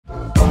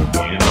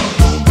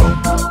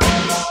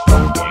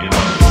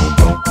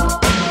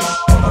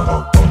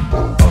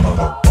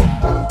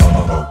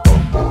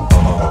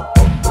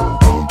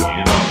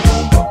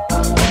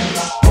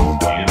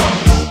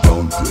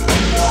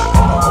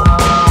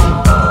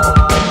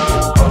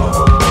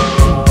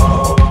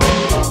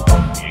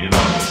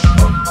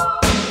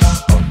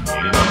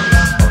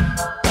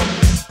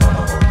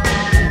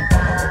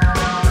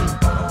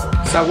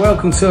So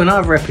welcome to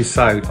another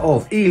episode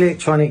of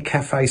Electronic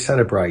Cafe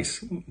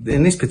Celebrates.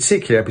 In this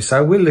particular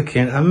episode, we're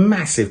looking at a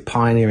massive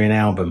pioneering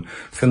album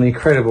from the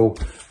incredible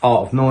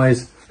Art of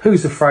Noise.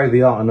 Who's Afraid of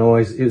the Art of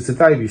Noise? It was the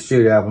debut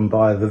studio album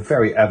by the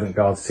very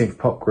avant-garde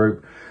synth-pop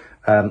group,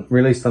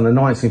 released on the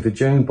 19th of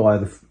June by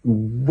the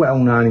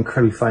well-known,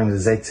 incredibly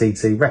famous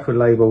ZTT record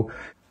label.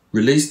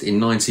 Released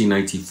in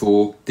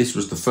 1984, this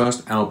was the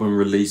first album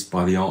released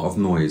by the Art of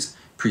Noise,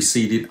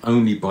 preceded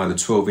only by the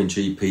 12-inch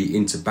EP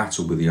Into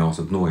Battle with the Art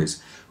of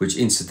Noise, which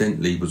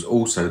incidentally was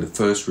also the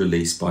first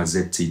release by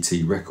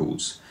ZTT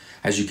Records.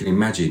 As you can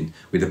imagine,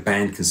 with a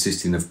band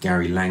consisting of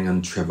Gary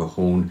Langan, Trevor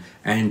Horn,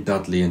 Anne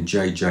Dudley and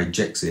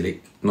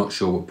Jeczalik, not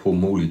sure what Paul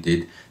Morley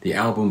did, the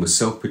album was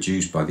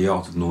self-produced by the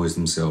Art of Noise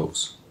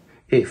themselves.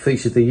 It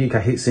featured the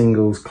UK hit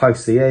singles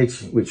Close to the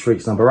Edge, which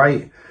reached number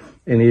 8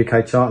 in the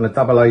UK chart, and a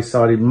double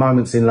A-sided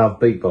Moments in Love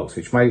beatbox,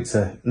 which made it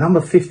to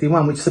number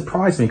 51, which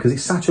surprised me because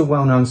it's such a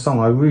well-known song.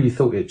 I really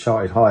thought it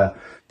charted higher.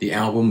 The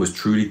album was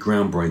truly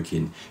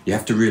groundbreaking. You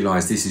have to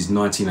realise this is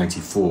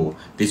 1984.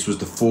 This was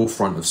the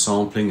forefront of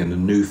sampling, and the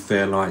new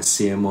Fairlight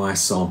CMI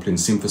sampling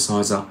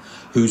synthesizer,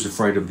 Who's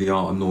Afraid of the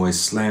Art of Noise,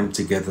 slammed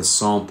together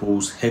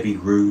samples, heavy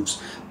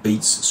grooves,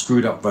 beats,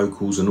 screwed up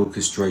vocals and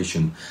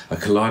orchestration, a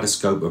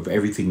kaleidoscope of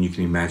everything you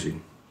can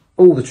imagine.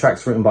 All the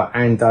tracks written by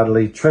Anne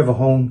Dudley, Trevor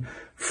Horn,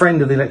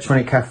 friend of the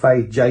Electronic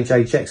Cafe,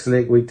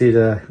 Jeczalik. We did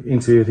an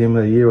interview with him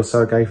a year or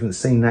so ago. If you haven't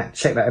seen that,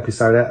 check that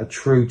episode out. A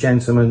true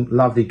gentleman,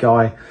 lovely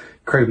guy,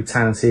 incredibly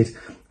talented.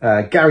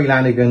 Gary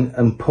Langan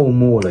and Paul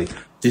Morley.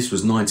 This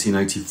was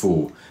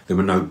 1984. There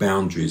were no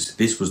boundaries.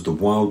 This was the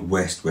Wild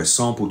West, where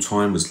sample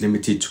time was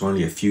limited to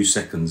only a few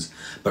seconds.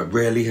 But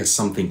rarely has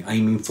something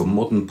aiming for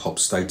modern pop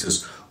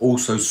status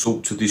also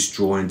sought to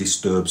destroy and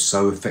disturb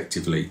so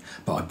effectively.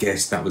 But I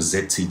guess that was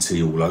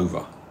ZTT all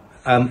over.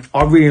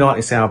 I really like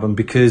this album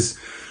because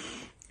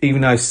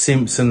even though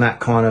synths and that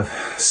kind of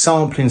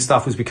sampling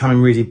stuff was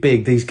becoming really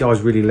big, these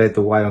guys really led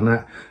the way on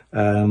that.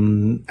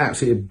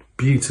 Absolutely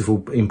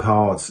beautiful in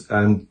parts,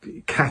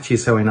 catchy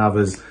as hell in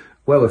others,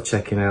 well worth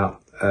checking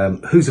out.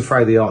 Who's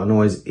Afraid of the Art of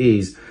Noise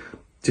is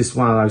just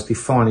one of those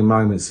defining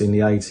moments in the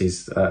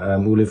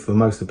 80s. Will live for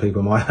most of the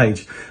people my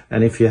age,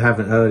 and if you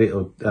haven't heard it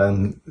or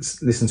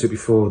listened to it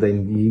before,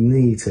 then you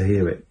need to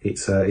hear it.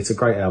 It's a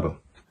great album.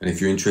 And if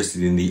you're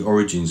interested in the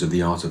origins of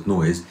the Art of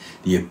Noise,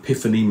 the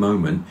epiphany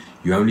moment,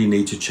 you only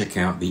need to check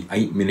out the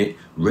 8-minute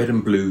red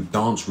and blue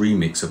dance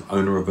remix of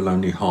Owner of a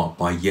Lonely Heart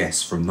by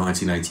Yes from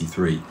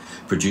 1983,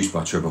 produced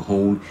by Trevor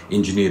Horn,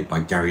 engineered by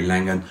Gary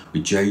Langan,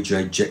 with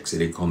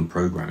Jeczalik on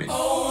programming.